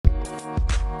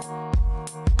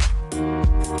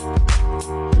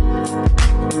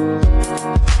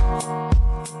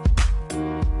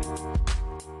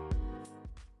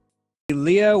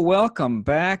Leah, welcome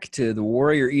back to the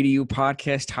Warrior EDU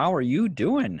podcast. How are you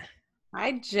doing?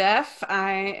 Hi, Jeff.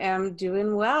 I am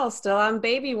doing well. Still on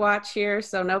baby watch here,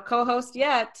 so no co-host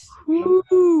yet.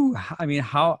 Woo! I mean,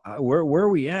 where are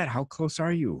we at? How close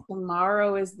are you?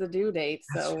 Tomorrow is the due date,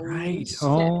 That's so right.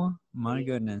 Oh my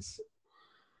goodness.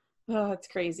 oh, it's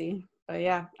crazy. But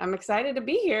yeah, I'm excited to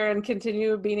be here and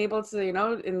continue being able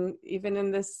to, even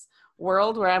in this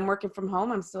world where I'm working from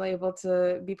home, I'm still able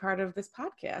to be part of this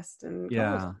podcast and co-host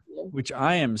Yeah, with you. which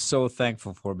I am so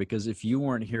thankful for because if you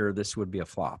weren't here, this would be a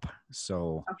flop.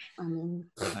 So, I mean,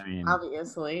 I mean,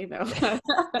 obviously, no.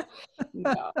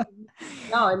 No.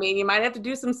 No, I mean, you might have to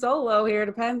do some solo here.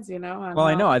 Depends, on well,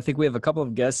 I how. know. I think we have a couple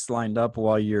of guests lined up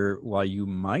while you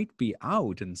might be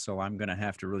out, and so I'm gonna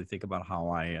have to really think about how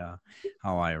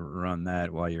I run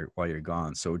that while you're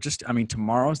gone. So just, I mean,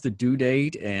 tomorrow's the due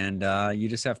date, and you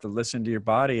just have to listen to your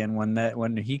body. And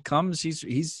when he comes,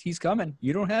 he's coming.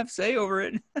 You don't have say over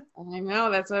it. I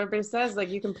know that's what everybody says. Like,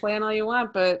 you can plan all you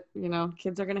want, but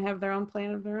kids are gonna have their own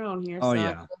plan of their own here. Oh So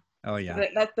yeah, oh yeah.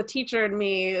 that's the teacher in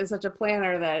me is such a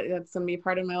planner that's gonna be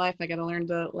part of my life. I got to learn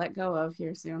to let go of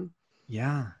here soon.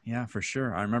 Yeah, for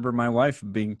sure. I remember my wife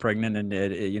being pregnant, and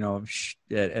at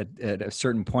a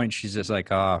certain point, she's just like,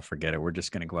 "Oh, forget it. We're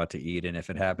just going to go out to eat, and if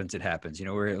it happens, it happens."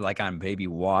 We're like on baby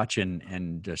watch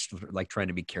and just like trying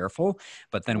to be careful.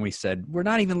 But then we said, "We're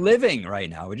not even living right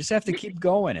now. We just have to keep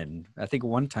going." And I think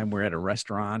one time we're at a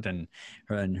restaurant, and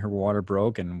her water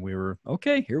broke, and we were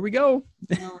okay. Here we go.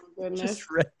 Oh my goodness. just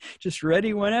just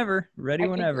ready whenever. Ready I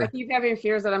whenever. keep having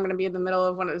fears that I'm going to be in the middle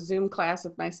of a Zoom class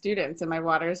with my students and my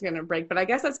water is going to break. But I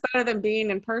guess that's better than being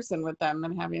in person with them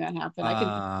and having that happen. I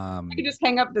can just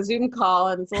hang up the Zoom call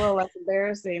and it's a little less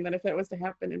embarrassing than if it was to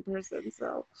happen in person.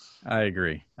 So I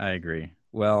agree.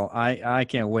 Well, I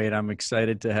can't wait. I'm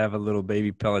excited to have a little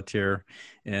baby Pelletier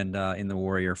and in the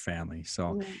Warrior family.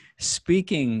 So, yeah.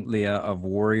 speaking, Leah, of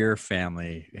Warrior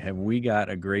family, have we got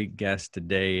a great guest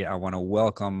today? I want to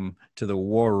welcome to the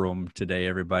War Room today,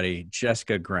 everybody,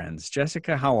 Jessica Grenz.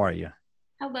 Jessica, how are you?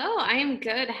 Hello, I am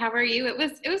good. How are you? It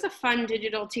was a fun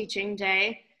digital teaching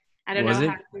day. I don't Was know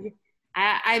how. it?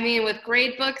 I mean, with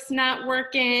grade books not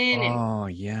working, Oh,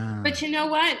 yeah. but you know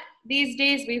what? These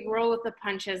days we roll with the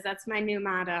punches. That's my new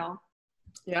motto.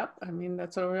 Yep. I mean,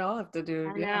 that's what we all have to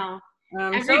do. I Yeah. know.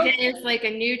 Um, Every so day is like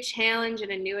a new challenge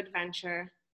and a new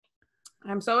adventure.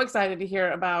 I'm so excited to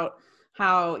hear about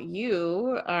how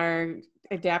you are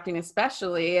adapting,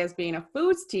 especially as being a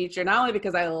foods teacher, not only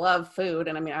because I love food,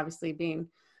 and I mean, obviously being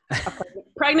a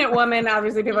pregnant woman,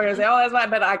 obviously people are gonna say, oh, that's why,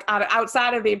 but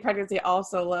outside of the pregnancy, I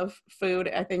also love food,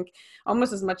 I think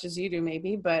almost as much as you do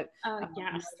maybe, but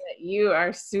Yes. that you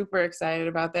are super excited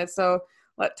about that. So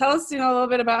tell us, a little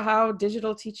bit about how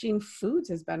digital teaching foods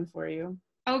has been for you.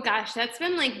 Oh gosh, that's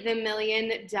been like the $1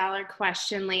 million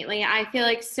question lately. I feel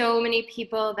like so many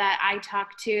people that I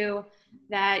talk to,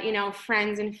 that,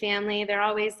 friends and family, they're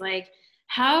always like,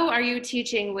 how are you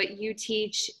teaching what you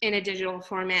teach in a digital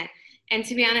format? And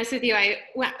to be honest with you,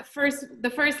 the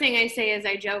first thing I say is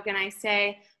I joke and I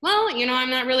say, well, I'm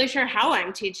not really sure how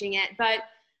I'm teaching it, but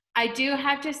I do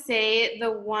have to say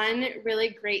the one really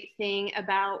great thing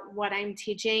about what I'm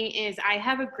teaching is I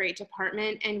have a great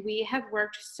department and we have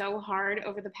worked so hard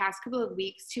over the past couple of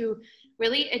weeks to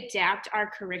really adapt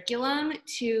our curriculum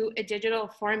to a digital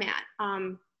format.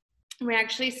 We're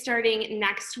actually starting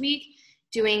next week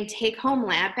doing take-home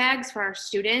lab bags for our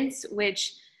students,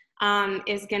 which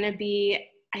is going to be,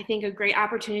 I think, a great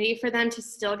opportunity for them to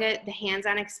still get the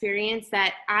hands-on experience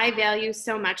that I value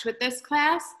so much with this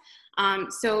class.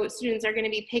 So students are going to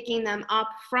be picking them up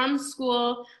from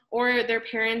school, or their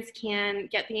parents can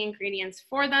get the ingredients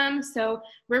for them. So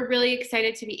we're really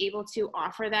excited to be able to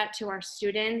offer that to our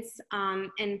students.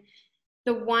 And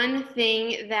the one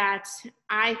thing that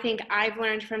I think I've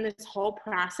learned from this whole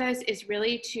process is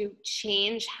really to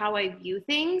change how I view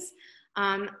things.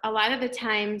 A lot of the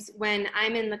times when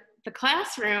I'm in the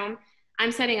classroom,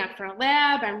 I'm setting up for a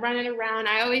lab, I'm running around,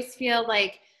 I always feel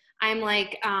like I'm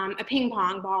like a ping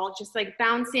pong ball, just like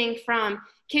bouncing from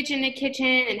kitchen to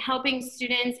kitchen and helping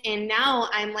students. And now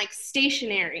I'm like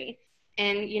stationary.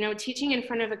 And, teaching in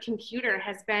front of a computer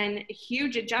has been a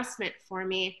huge adjustment for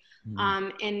me.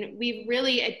 And we've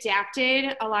really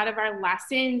adapted a lot of our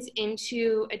lessons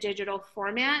into a digital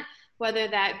format, whether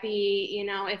that be,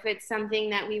 if it's something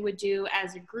that we would do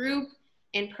as a group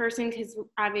in person, because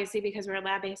obviously because we're a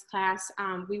lab-based class,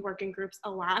 we work in groups a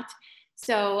lot.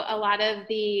 So a lot of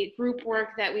the group work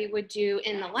that we would do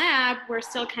in the lab, we're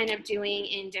still kind of doing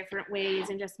in different ways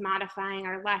and just modifying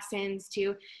our lessons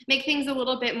to make things a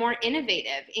little bit more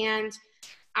innovative. And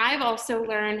I've also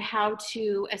learned how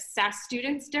to assess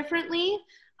students differently.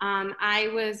 I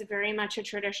was very much a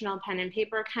traditional pen and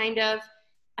paper kind of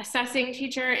assessing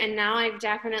teacher, and now I've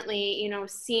definitely,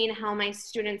 seen how my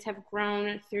students have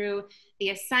grown through the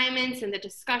assignments and the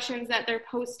discussions that they're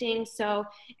posting. So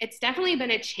it's definitely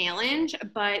been a challenge,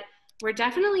 but we're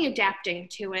definitely adapting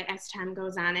to it as time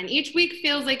goes on, and each week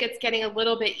feels like it's getting a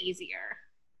little bit easier.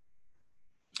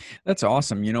 That's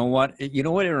awesome. You know what? You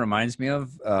know what it reminds me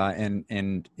of, and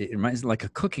it reminds me like a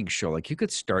cooking show. Like you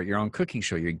could start your own cooking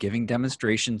show. You're giving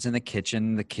demonstrations in the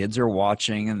kitchen. The kids are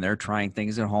watching and they're trying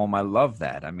things at home. I love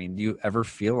that. I mean, do you ever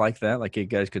feel like that? Like you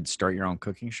guys could start your own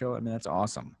cooking show? I mean, that's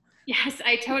awesome. Yes,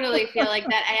 I totally feel like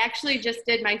that. I actually just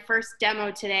did my first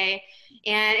demo today,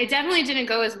 and it definitely didn't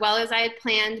go as well as I had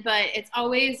planned, but it's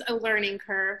always a learning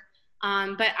curve.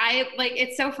 But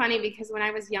it's so funny because when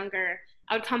I was younger,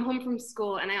 I would come home from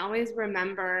school and I always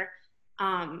remember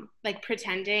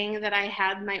pretending that I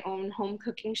had my own home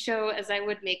cooking show as I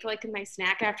would make like my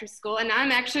snack after school. And now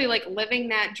I'm actually like living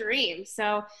that dream.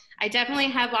 So I definitely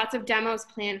have lots of demos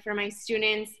planned for my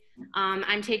students.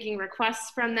 I'm taking requests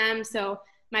from them. So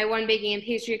my one baking and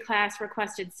pastry class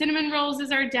requested cinnamon rolls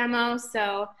as our demo.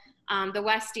 So the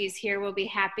Westies here will be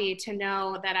happy to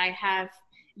know that I have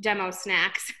demo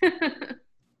snacks.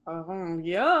 Oh,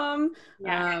 yum.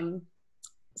 Yeah.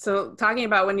 So talking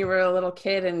about when you were a little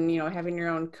kid and, having your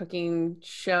own cooking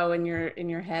show in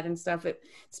your head and stuff,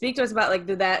 speak to us about, like,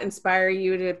 did that inspire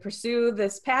you to pursue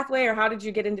this pathway, or how did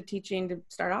you get into teaching to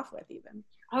start off with even?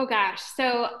 Oh gosh.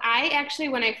 So I actually,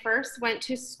 when I first went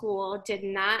to school, did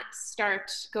not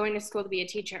start going to school to be a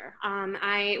teacher. When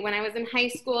I was in high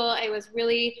school, I was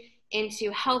really into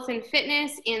health and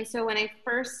fitness. And so when I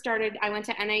first started, I went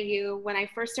to NIU. When I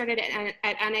first started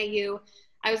at NIU,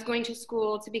 I was going to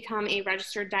school to become a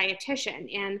registered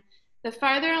dietitian. And the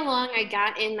farther along I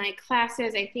got in my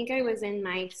classes, I think I was in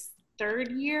my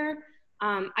third year,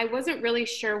 I wasn't really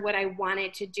sure what I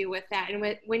wanted to do with that.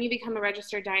 And when you become a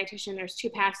registered dietitian, there's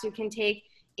two paths you can take,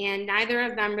 and neither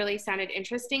of them really sounded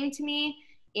interesting to me.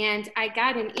 And I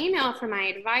got an email from my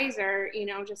advisor,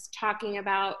 just talking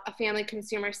about a family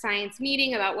consumer science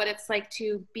meeting, about what it's like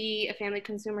to be a family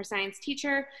consumer science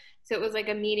teacher. So it was like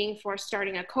a meeting for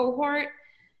starting a cohort.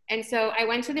 And so I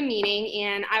went to the meeting,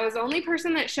 and I was the only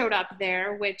person that showed up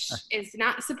there, which is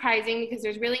not surprising because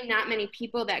there's really not many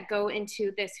people that go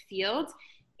into this field.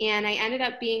 And I ended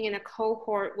up being in a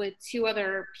cohort with two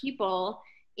other people,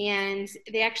 and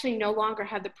they actually no longer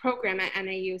had the program at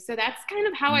NIU. So that's kind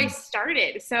of how I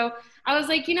started. So I was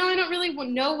like, I don't really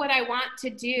know what I want to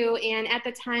do. And at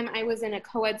the time I was in a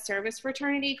co-ed service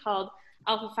fraternity called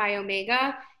Alpha Phi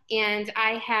Omega. And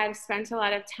I had spent a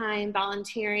lot of time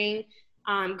volunteering,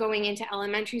 going into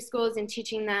elementary schools and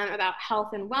teaching them about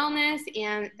health and wellness.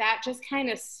 And that just kind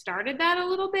of started that a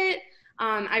little bit.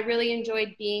 I really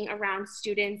enjoyed being around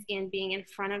students and being in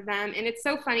front of them. And it's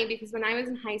so funny because when I was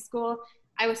in high school,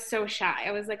 I was so shy.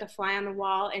 I was like a fly on the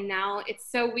wall. And now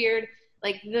it's so weird,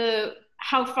 like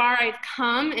how far I've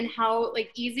come and how like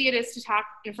easy it is to talk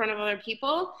in front of other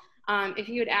people. If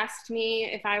you had asked me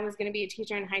if I was going to be a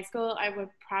teacher in high school, I would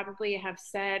probably have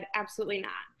said absolutely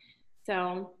not.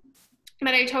 So,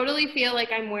 but I totally feel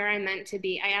like I'm where I'm meant to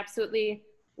be. I absolutely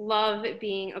love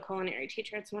being a culinary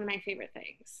teacher. It's one of my favorite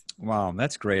things. Wow,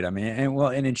 that's great. I mean,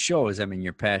 and it shows. I mean,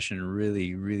 your passion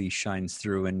really, really shines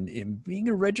through. And in being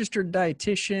a registered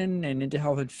dietitian and into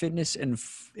health and fitness and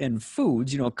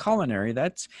foods, culinary.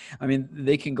 I mean,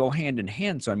 they can go hand in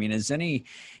hand. So, I mean, as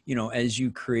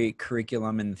you create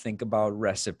curriculum and think about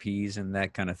recipes and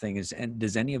that kind of thing,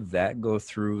 does any of that go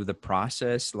through the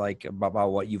process, like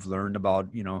about what you've learned about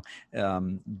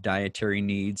dietary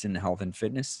needs and health and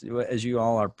fitness as you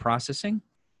all are processing?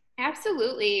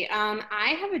 Absolutely.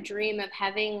 I have a dream of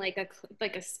having like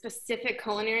a specific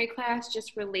culinary class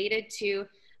just related to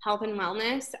health and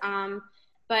wellness.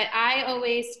 But I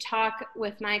always talk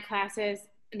with my classes.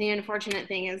 The unfortunate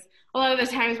thing is a lot of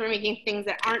the times we're making things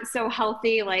that aren't so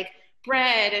healthy, like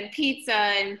bread and pizza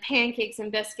and pancakes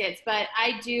and biscuits. But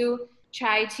I do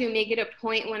try to make it a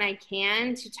point when I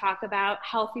can to talk about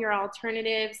healthier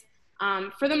alternatives.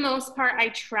 For the most part, I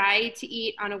try to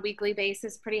eat on a weekly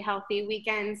basis, pretty healthy.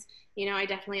 Weekends, I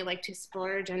definitely like to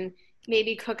splurge and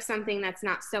maybe cook something that's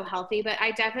not so healthy, but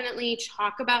I definitely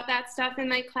talk about that stuff in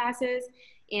my classes.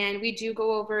 And we do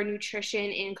go over nutrition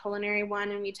in Culinary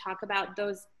 1, and we talk about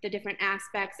the different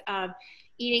aspects of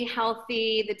eating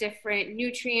healthy, the different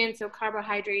nutrients, so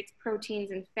carbohydrates,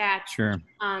 proteins, and fats. Sure.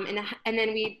 And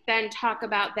then we then talk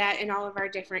about that in all of our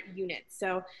different units.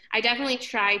 So I definitely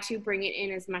try to bring it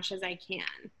in as much as I can.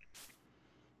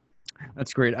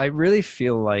 That's great. I really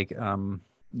feel like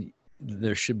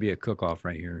there should be a cook-off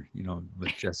right here,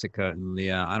 with Jessica and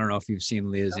Leah. I don't know if you've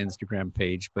seen Leah's Instagram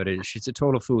page, but she's a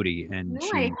total foodie, and No,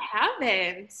 I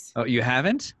haven't. Oh, you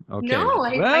haven't? Okay. No,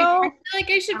 I feel like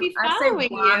I should be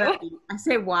following you. I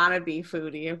say wannabe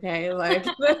foodie, okay? Like,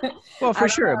 well, for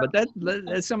sure, but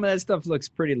that some of that stuff looks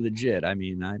pretty legit. I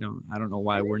mean, I don't know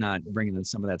why we're not bringing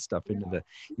some of that stuff into the,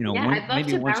 I'd love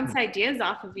to bounce ideas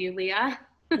off of you, Leah.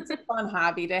 It's a fun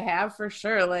hobby to have for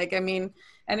sure. Like, I mean,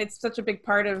 and it's such a big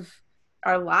part of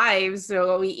our lives,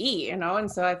 so we eat,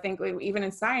 and so I think even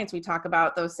in science, we talk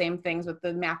about those same things with the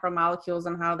macromolecules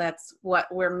and how that's what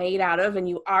we're made out of, and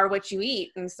you are what you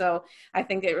eat. And so I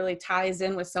think it really ties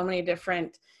in with so many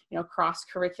different,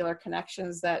 cross-curricular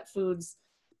connections that foods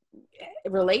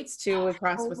relates to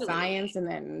across with science and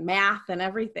then math and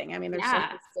everything. I mean, there's so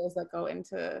many skills that go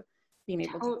into being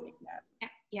able to make that.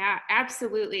 Yeah,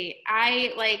 absolutely.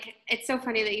 It's so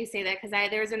funny that you say that, because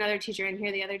there was another teacher in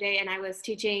here the other day, and I was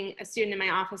teaching a student in my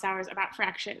office hours about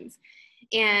fractions.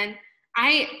 And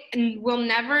I will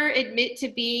never admit to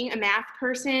being a math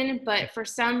person, but for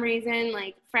some reason,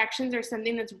 fractions are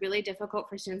something that's really difficult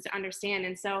for students to understand.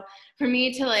 And so for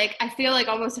me to I feel like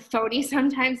almost a phony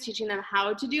sometimes teaching them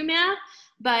how to do math,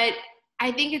 but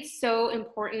I think it's so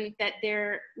important that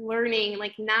they're learning,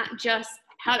 not just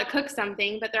how to cook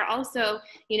something, but they're also,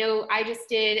 I just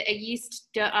did a yeast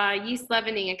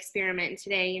leavening experiment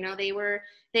today.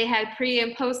 They had pre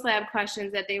and post lab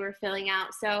questions that they were filling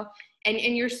out. So, and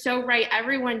you're so right.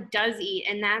 Everyone does eat.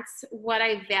 And that's what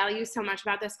I value so much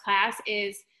about this class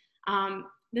is,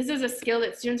 this is a skill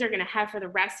that students are going to have for the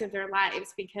rest of their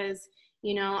lives, because,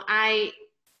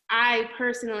 I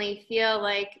personally feel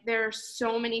like there are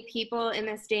so many people in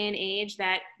this day and age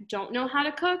that don't know how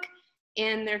to cook,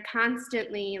 and they're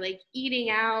constantly eating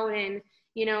out, and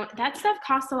that stuff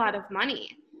costs a lot of money.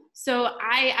 So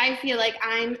I feel like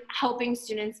I'm helping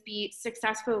students be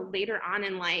successful later on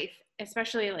in life,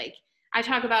 especially I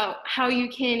talk about how you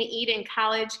can eat in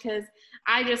college, because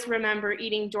I just remember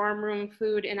eating dorm room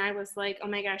food and I was like, oh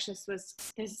my gosh, this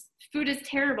food is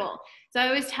terrible. So I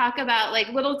always talk about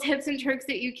little tips and tricks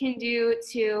that you can do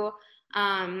to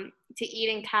eat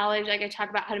in college. I talk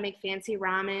about how to make fancy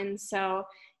ramen. So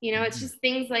it's just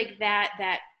things like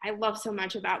that I love so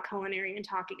much about culinary and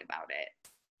talking about it.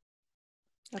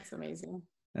 That's amazing.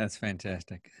 That's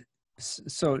fantastic.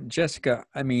 So Jessica,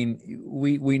 I mean,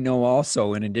 we know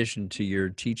also, in addition to your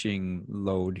teaching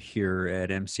load here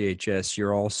at MCHS,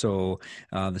 you're also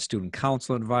the student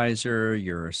council advisor,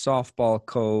 you're a softball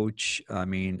coach. I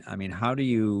mean, how do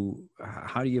you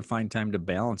find time to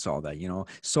balance all that?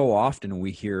 So often we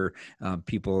hear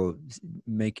people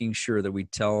making sure that we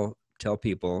tell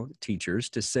people, teachers,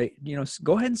 to say,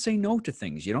 go ahead and say no to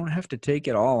things. You don't have to take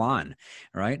it all on,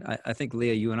 right? I think,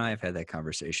 Leah, you and I have had that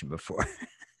conversation before.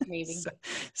 Maybe.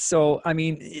 So, I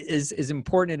mean, as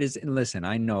important it is, and listen,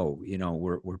 I know,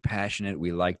 we're passionate.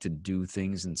 We like to do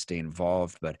things and stay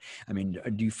involved, but I mean,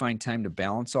 do you find time to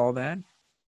balance all that?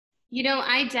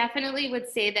 I definitely would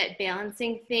say that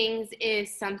balancing things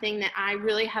is something that I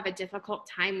really have a difficult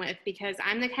time with, because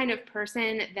I'm the kind of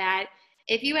person that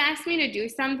if you ask me to do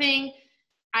something,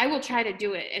 I will try to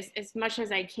do it as much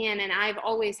as I can. And I've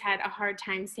always had a hard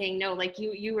time saying no. Like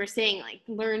you were saying,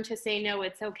 learn to say no,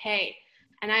 it's okay.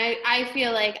 And I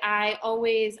feel like I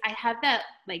have that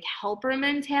helper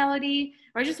mentality,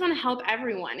 or I just want to help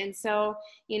everyone. And so,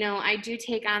 I do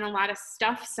take on a lot of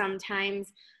stuff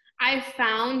sometimes. I've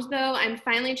found, though, I'm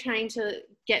finally trying to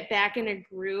get back in a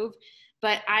groove,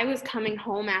 but I was coming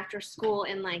home after school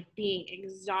and being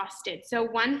exhausted. So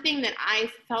one thing that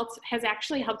I felt has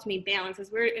actually helped me balance,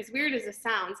 as weird as it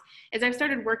sounds, is I've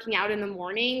started working out in the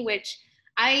morning, which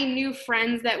I knew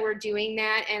friends that were doing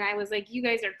that, and I was like, you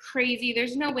guys are crazy.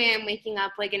 There's no way I'm waking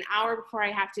up an hour before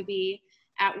I have to be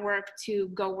at work to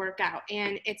go work out.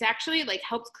 And it's actually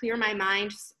helped clear my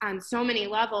mind on so many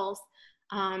levels,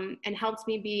 and helped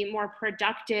me be more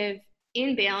productive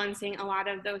in balancing a lot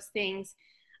of those things.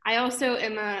 I also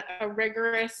am a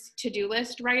rigorous to-do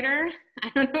list writer. I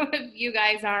don't know if you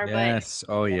guys are, yes.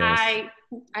 But oh, yes.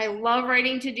 I love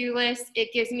writing to-do lists.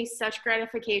 It gives me such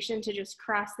gratification to just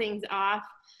cross things off.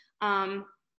 And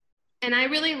I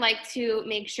really like to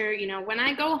make sure, when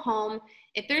I go home,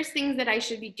 if there's things that I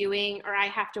should be doing or I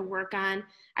have to work on,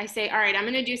 I say, all right, I'm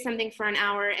going to do something for an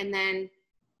hour and then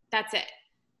that's it.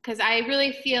 Because I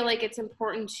really feel like it's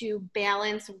important to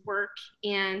balance work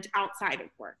and outside of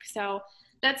work. So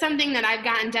that's something that I've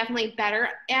gotten definitely better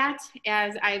at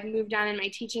as I've moved on in my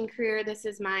teaching career. This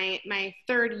is my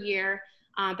third year.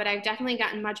 But I've definitely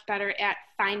gotten much better at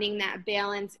finding that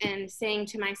balance and saying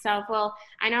to myself, well,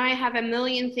 I know I have a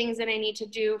million things that I need to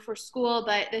do for school,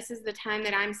 but this is the time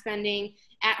that I'm spending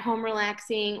at home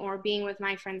relaxing or being with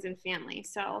my friends and family.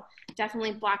 So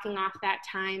definitely blocking off that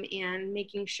time and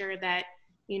making sure that,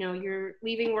 you know, you're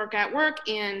leaving work at work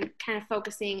and kind of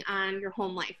focusing on your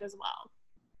home life as well.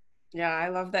 Yeah, I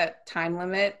love that time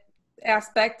limit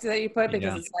aspect that you put,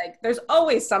 because Yeah. it's like there's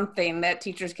always something that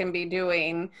teachers can be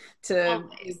doing to,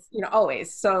 Always. you know,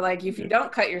 always. So like if you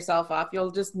don't cut yourself off,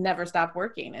 you'll just never stop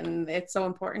working. And it's so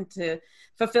important to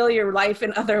fulfill your life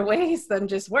in other ways than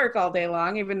just work all day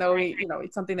long, even though you know,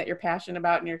 it's something that you're passionate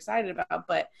about and you're excited about,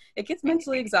 but it gets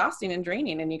mentally exhausting and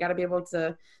draining, and you got to be able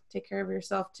to take care of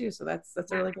yourself too. So that's a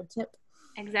really good tip.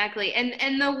 Exactly.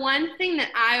 And the one thing that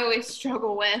I always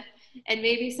struggle with, and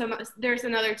maybe there's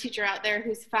another teacher out there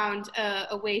who's found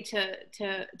a way to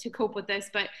cope with this,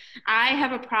 but I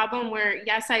have a problem where,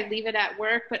 yes, I leave it at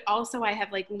work, but also I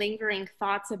have like lingering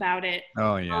thoughts about it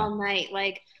all night.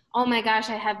 Like, oh my gosh,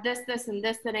 I have this, and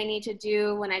this that I need to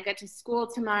do when I get to school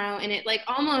tomorrow. And it like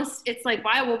almost, it's like,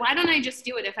 why don't I just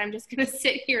do it if I'm just going to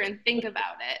sit here and think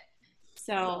about it?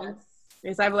 So. Yes.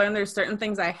 Because I've learned there's certain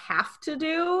things I have to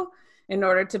do in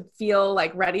order to feel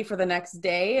like ready for the next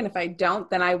day. And if I don't,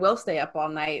 then I will stay up all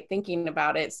night thinking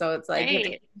about it. So it's like, you have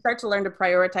to start to learn to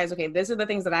prioritize, okay, these are the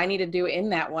things that I need to do in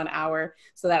that 1 hour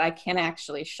so that I can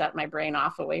actually shut my brain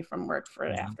off away from work for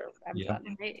after I'm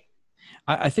done. Right.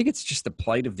 I think it's just the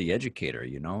plight of the educator,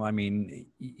 you know. I mean,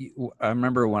 I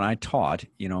remember when I taught,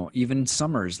 you know, even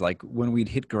summers, like when we'd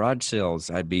hit garage sales,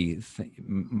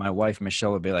 my wife,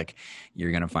 Michelle, would be like,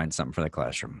 you're going to find something for the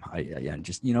classroom. I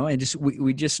just, you know, and just,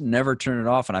 we just never turn it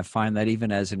off. And I find that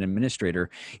even as an administrator,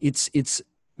 it's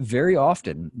very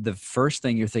often the first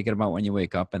thing you're thinking about when you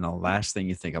wake up and the last thing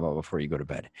you think about before you go to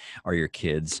bed are your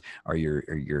kids, or your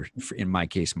in my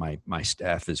case, my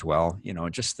staff as well, you know,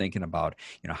 just thinking about,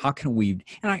 you know, how can we,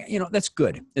 and you know, that's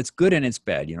good. It's good and it's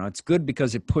bad. You know, it's good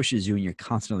because it pushes you and you're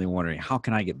constantly wondering, how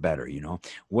can I get better? You know,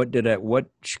 what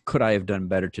could I have done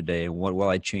better today? What will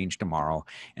I change tomorrow?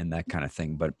 And that kind of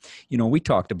thing. But, you know, we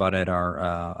talked about at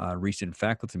our recent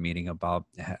faculty meeting about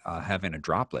having a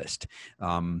drop list.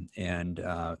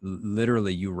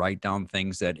 Literally you write down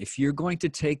things that if you're going to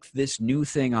take this new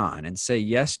thing on and say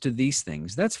yes to these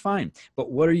things, that's fine.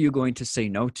 But what are you going to say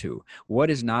no to? What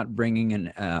is not bringing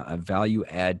a value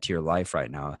add to your life right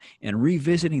now? And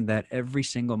revisiting that every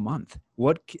single month.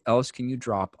 What else can you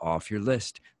drop off your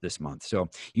list this month? So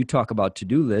you talk about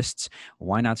to-do lists.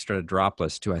 Why not start a drop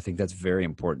list too? I think that's very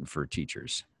important for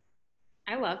teachers.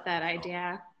 I love that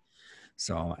idea.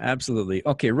 So absolutely.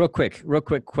 Okay, real quick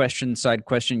side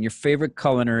question. Your favorite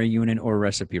culinary unit or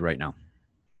recipe right now?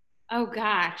 Oh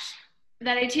gosh.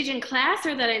 That I teach in class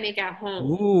or that I make at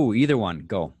home? Ooh, either one.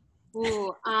 Go.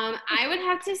 Ooh, I would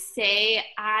have to say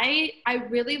I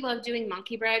really love doing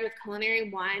monkey bread with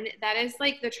Culinary One. That is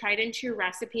like the tried and true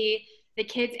recipe. The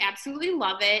kids absolutely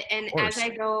love it. And as I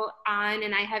go on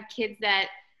and I have kids that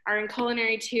are in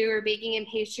Culinary Two or baking and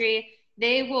pastry,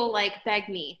 they will like beg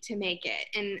me to make it.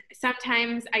 And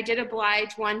sometimes I did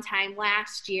oblige one time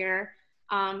last year,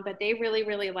 but they really,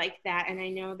 really like that. And I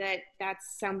know that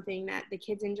that's something that the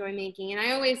kids enjoy making. And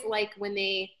I always like when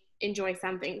they enjoy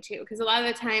something too, because a lot of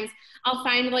the times I'll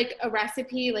find like a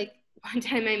recipe. Like one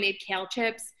time I made kale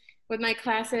chips with my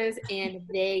classes and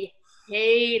they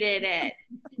hated it.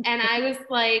 And I was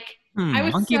like,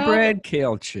 monkey bread,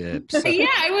 kale chips. Yeah,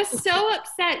 I was so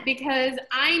upset because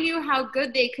I knew how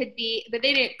good they could be, but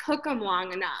they didn't cook them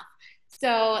long enough.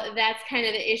 So that's kind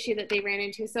of the issue that they ran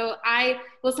into. So I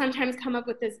will sometimes come up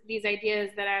with these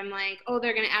ideas that I'm like, oh,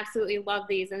 they're going to absolutely love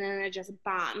these. And then they're just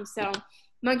bomb. So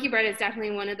monkey bread is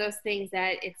definitely one of those things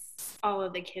that all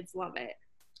of the kids love it.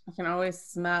 I can always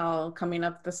smell coming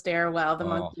up the stairwell, the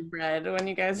monkey bread when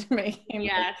you guys are making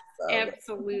Yes,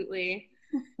 absolutely.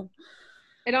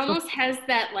 It almost has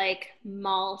that like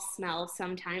mall smell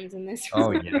sometimes in this room.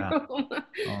 Oh yeah. Oh,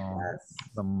 yes.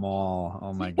 The mall.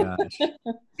 Oh my gosh.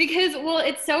 Because, well,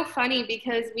 it's so funny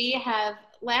because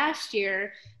last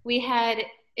year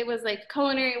it was like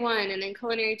Culinary One and then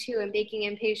Culinary Two and baking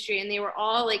and pastry, and they were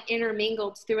all like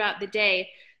intermingled throughout the day.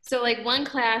 So like one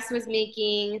class was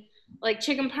making like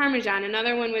chicken parmesan,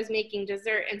 another one was making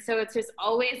dessert. And so it's just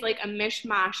always like a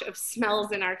mishmash of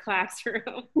smells in our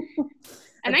classroom.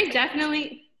 And I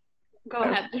definitely, go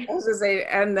ahead. I was gonna say,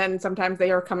 and then sometimes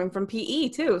they are coming from PE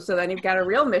too. So then you've got a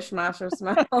real mishmash of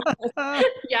smell.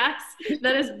 Yes,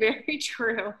 that is very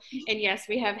true. And yes,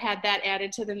 we have had that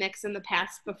added to the mix in the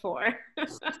past before.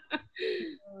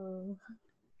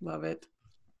 Love it.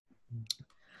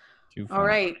 All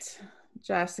right,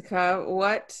 Jessica,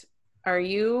 what are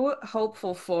you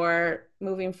hopeful for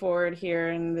moving forward here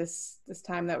in this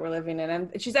time that we're living in?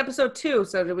 And she's episode 2,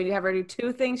 so do we have her do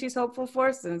 2 things she's hopeful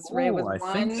for, since Ray was I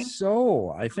 1? think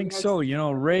so. I think so. You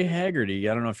know, Ray Haggerty,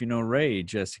 I don't know if you know Ray,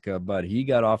 Jessica, but he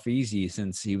got off easy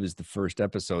since he was the first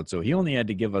episode. So he only had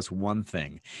to give us one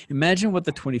thing. Imagine what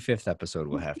the 25th episode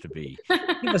will have to be.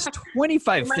 Give us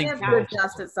 25 might things. have to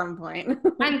adjust at some point.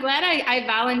 I'm glad I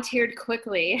volunteered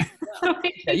quickly.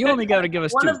 Yeah, you only got to give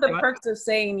us one 2. of the perks of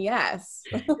saying yes.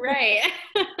 Right.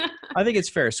 I think it's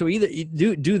fair. So either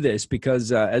you do this,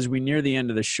 because as we near the end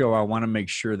of the show, I want to make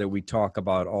sure that we talk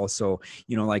about also,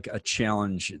 you know, like a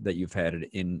challenge that you've had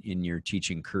in your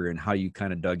teaching career and how you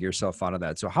kind of dug yourself out of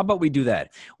that. So how about we do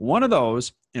that? One of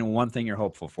those and one thing you're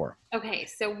hopeful for. Okay,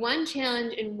 so one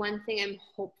challenge and one thing I'm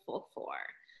hopeful for.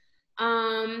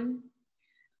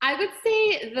 I would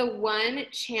say the one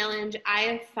challenge I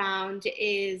have found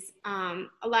is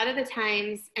a lot of the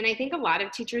times, and I think a lot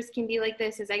of teachers can be like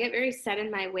this, is I get very set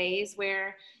in my ways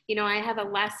where, you know, I have a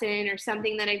lesson or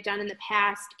something that I've done in the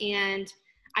past and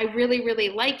I really, really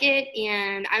like it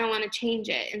and I don't want to change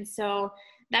it. And so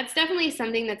that's definitely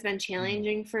something that's been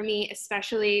challenging for me,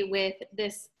 especially with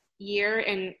this year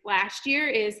and last year,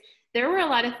 is there were a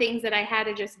lot of things that I had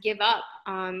to just give up.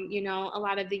 You know, a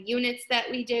lot of the units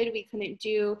that we did, we couldn't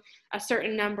do a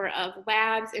certain number of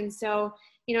labs. And so,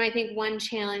 you know, I think one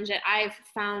challenge that I've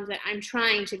found that I'm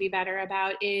trying to be better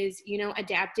about is, you know,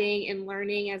 adapting and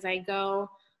learning as I go,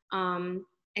 and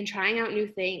trying out new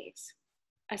things,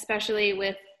 especially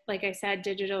with, like I said,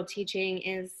 digital teaching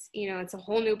is, you know, it's a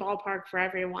whole new ballpark for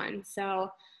everyone.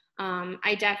 So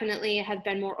I definitely have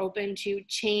been more open to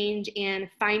change and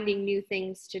finding new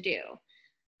things to do.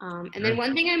 And then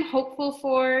one thing I'm hopeful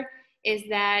for is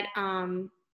that,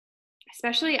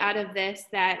 especially out of this,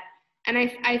 that, and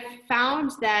I've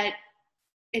found that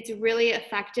it's really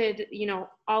affected, you know,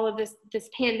 all of this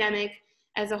pandemic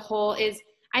as a whole, is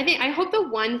I hope the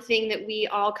one thing that we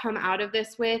all come out of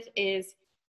this with is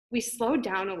we slowed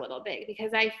down a little bit,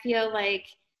 because I feel like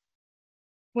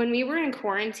when we were in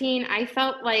quarantine, I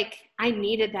felt like I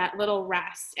needed that little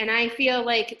rest. And I feel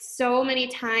like so many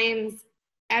times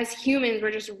as humans,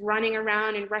 we're just running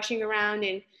around and rushing around.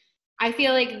 And I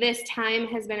feel like this time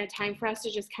has been a time for us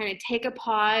to just kind of take a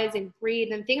pause and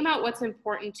breathe and think about what's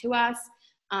important to us.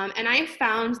 And I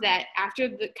found that after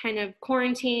the kind of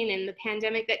quarantine and the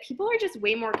pandemic, that people are just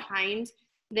way more kind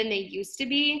than they used to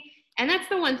be. And that's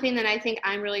the one thing that I think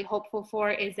I'm really hopeful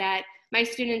for, is that my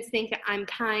students think that I'm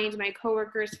kind, my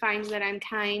coworkers find that I'm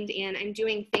kind, and I'm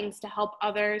doing things to help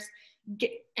others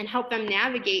and help them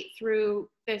navigate through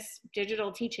this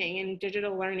digital teaching and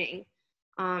digital learning.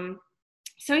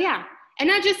 So yeah, and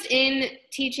not just in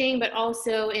teaching, but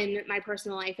also in my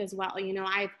personal life as well. You know,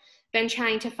 I've been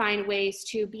trying to find ways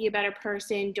to be a better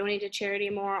person, donate to charity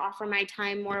more, offer my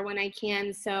time more when I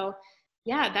can. So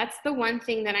yeah, that's the one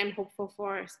thing that I'm hopeful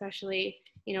for, especially,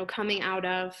 you know, coming out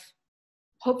of,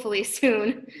 hopefully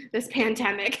soon, this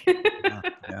pandemic.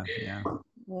 Yeah,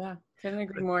 couldn't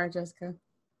agree more, Jessica.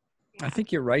 I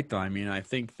think you're right, though. I mean, I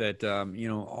think that, you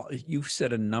know, you've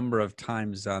said a number of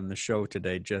times on the show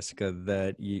today, Jessica,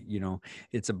 that, you know,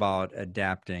 it's about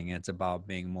adapting. It's about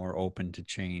being more open to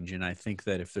change. And I think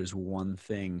that if there's one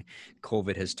thing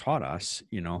COVID has taught us,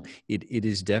 you know, it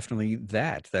is definitely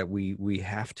that we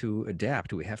have to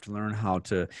adapt. We have to learn how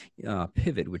to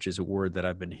pivot, which is a word that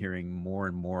I've been hearing more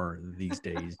and more these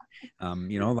days.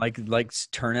 You know, like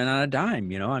turning on a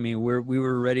dime, you know, I mean, we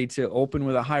were ready to open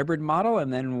with a hybrid model,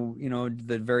 and then, you know,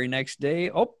 the very next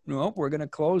day, oh, no, we're going to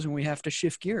close and we have to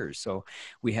shift gears. So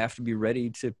we have to be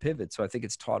ready to pivot. So I think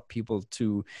it's taught people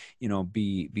to, you know,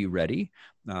 be ready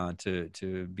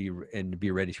to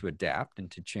be ready to adapt and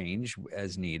to change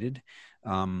as needed.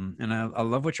 And I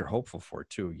love what you're hopeful for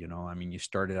too. You know, I mean, you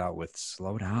started out with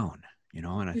slow down. You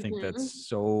know, and I think that's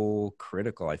so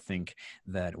critical. I think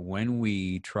that when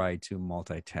we try to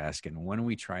multitask and when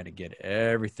we try to get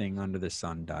everything under the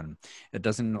sun done, it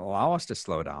doesn't allow us to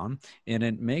slow down, and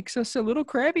it makes us a little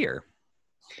crabbier.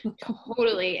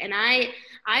 Totally. And I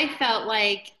felt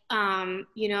like,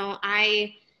 you know,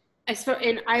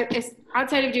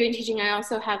 outside of doing teaching, I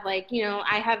also have, like, you know,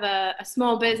 I have a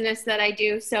small business that I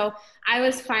do. So I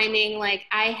was finding like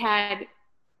I had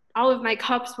all of my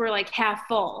cups were like half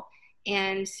full.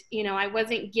 And, you know, I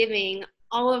wasn't giving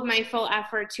all of my full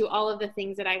effort to all of the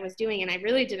things that I was doing. And I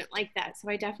really didn't like that. So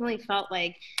I definitely felt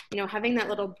like, you know, having that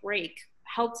little break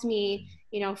helped me,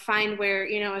 you know, find where,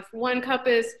 you know, if one cup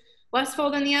is less full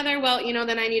than the other, well, you know,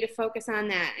 then I need to focus on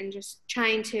that, and just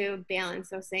trying to balance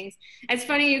those things. It's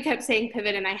funny you kept saying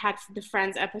pivot, and I had the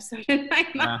Friends episode in my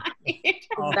mind.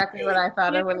 Exactly what I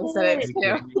thought of when you said it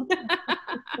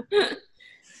too.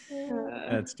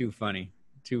 That's too funny.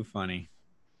 Too funny.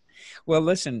 Well,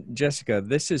 listen, Jessica,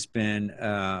 this has been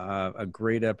a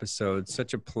great episode.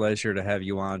 Such a pleasure to have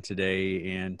you on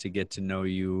today and to get to know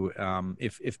you.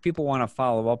 If people want to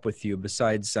follow up with you,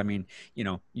 besides, I mean,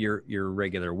 your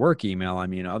regular work email, I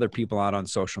mean, other people out on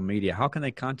social media, how can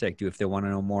they contact you if they want to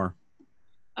know more?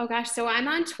 Oh gosh, so I'm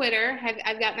on Twitter.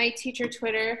 I've got my teacher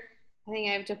Twitter. I think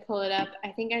I have to pull it up. I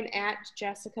think I'm at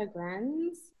Jessica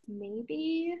Grenz,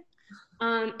 maybe.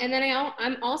 And then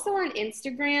I'm also on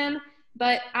Instagram,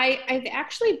 but I've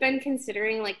actually been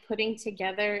considering like putting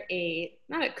together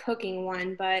not a cooking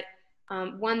one, but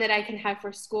one that I can have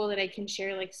for school that I can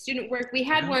share like student work. We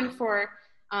had one for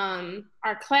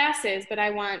our classes, but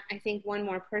I think one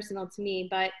more personal to me,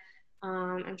 but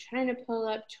I'm trying to pull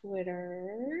up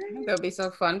Twitter. That would be so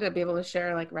fun to be able to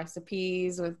share like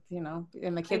recipes with,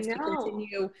 and the kids could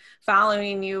continue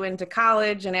following you into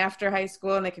college and after high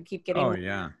school, and they could keep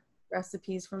getting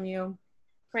recipes from you.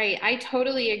 Right. I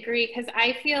totally agree, because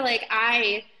I feel like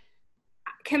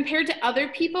compared to other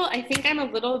people, I think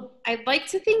I'd like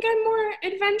to think I'm more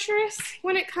adventurous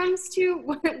when it comes to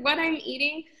what I'm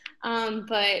eating.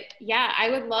 But yeah, I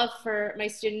would love for my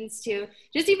students to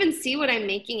just even see what I'm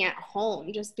making at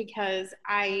home, just because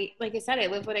like I said, I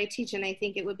live what I teach, and I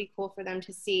think it would be cool for them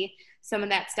to see some of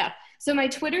that stuff. So my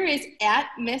Twitter is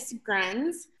at Miss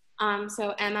Grenz.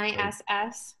 So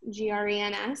MISSGRENS.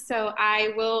 So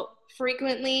I will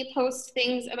frequently post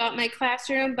things about my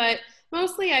classroom, but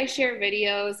mostly I share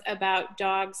videos about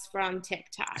dogs from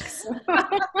TikTok. So.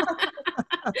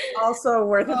 Also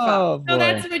worth a follow. So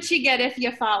that's what you get if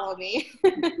you follow me.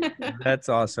 That's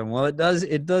awesome. Well, it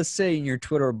does say in your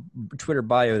Twitter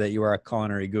bio that you are a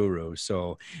culinary guru.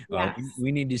 So yes.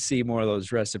 We need to see more of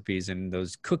those recipes and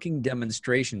those cooking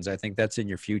demonstrations. I think that's in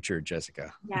your future,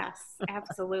 Jessica. Yes,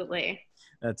 absolutely.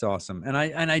 That's awesome. And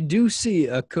I do see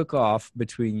a cook-off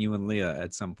between you and Leah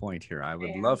at some point here. I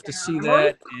would love to see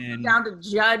that. And down to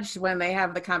judge when they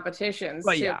have the competitions.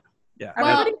 Well, too. yeah.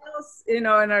 Everybody else,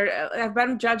 I've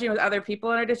been judging with other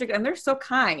people in our district, and they're so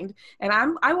kind.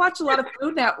 And I watch a lot of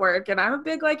Food Network, and I'm a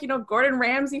big Gordon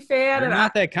Ramsay fan. You're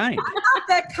not that kind. I'm not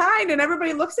that kind, and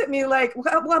everybody looks at me like,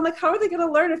 well, I'm like, how are they going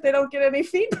to learn if they don't get any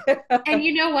feedback? And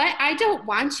you know what? I don't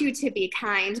want you to be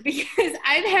kind, because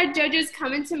I've had judges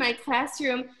come into my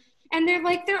classroom and they're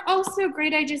like, they're all so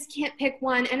great, I just can't pick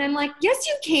one. And I'm like, yes,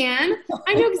 you can.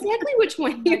 I know exactly which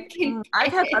one you can pick.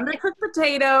 I've had undercooked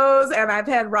potatoes, and I've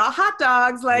had raw hot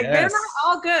dogs. Like, They're not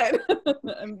all good.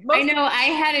 I know. I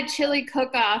had a chili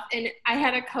cook-off, and I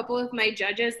had a couple of my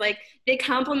judges, like, they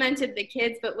complimented the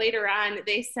kids, but later on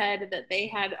they said that they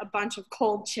had a bunch of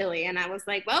cold chili. And I was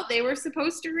like, well, they were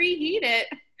supposed to reheat it.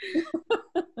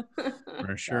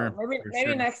 For sure. So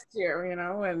maybe next year, when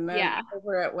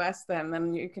over at West,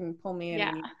 then you can pull me in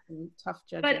and some tough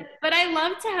judging. But I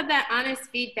love to have that honest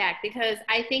feedback, because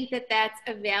I think that that's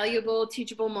a valuable,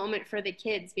 teachable moment for the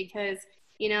kids, because,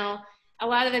 a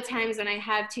lot of the times when I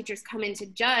have teachers come in to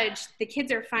judge, the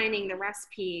kids are finding the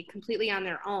recipe completely on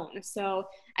their own. So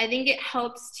I think it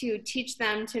helps to teach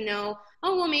them to know,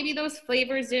 oh, well, maybe those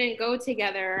flavors didn't go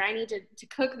together. I need to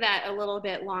cook that a little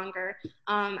bit longer.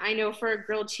 I know for a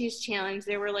grilled cheese challenge,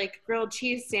 there were like grilled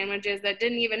cheese sandwiches that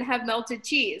didn't even have melted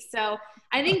cheese. So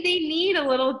I think they need a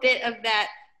little bit of that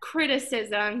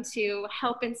criticism to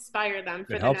help inspire them.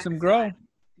 It helps them grow. Time.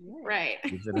 Right.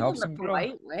 It helps them grow.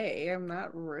 Polite way. I'm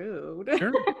not rude.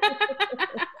 Sure.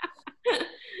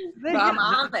 I'm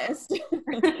honest.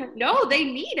 No, they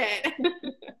need it.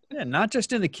 Yeah, not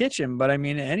just in the kitchen, but I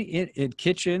mean, in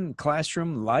kitchen,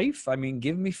 classroom, life. I mean,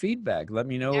 give me feedback. Let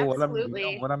me know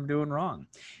what I'm doing wrong.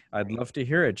 I'd love to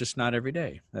hear it, just not every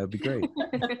day. That would be great.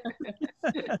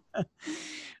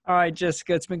 All right,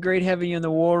 Jessica, it's been great having you in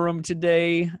the War Room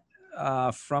today.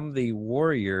 From the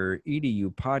Warrior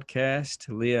EDU podcast,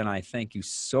 Leah and I thank you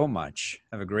so much.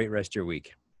 Have a great rest of your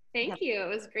week. Thank you. It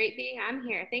was great being on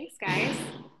here. Thanks, guys.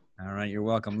 All right, you're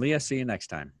welcome. Leah, see you next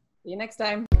time. See you next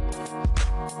time.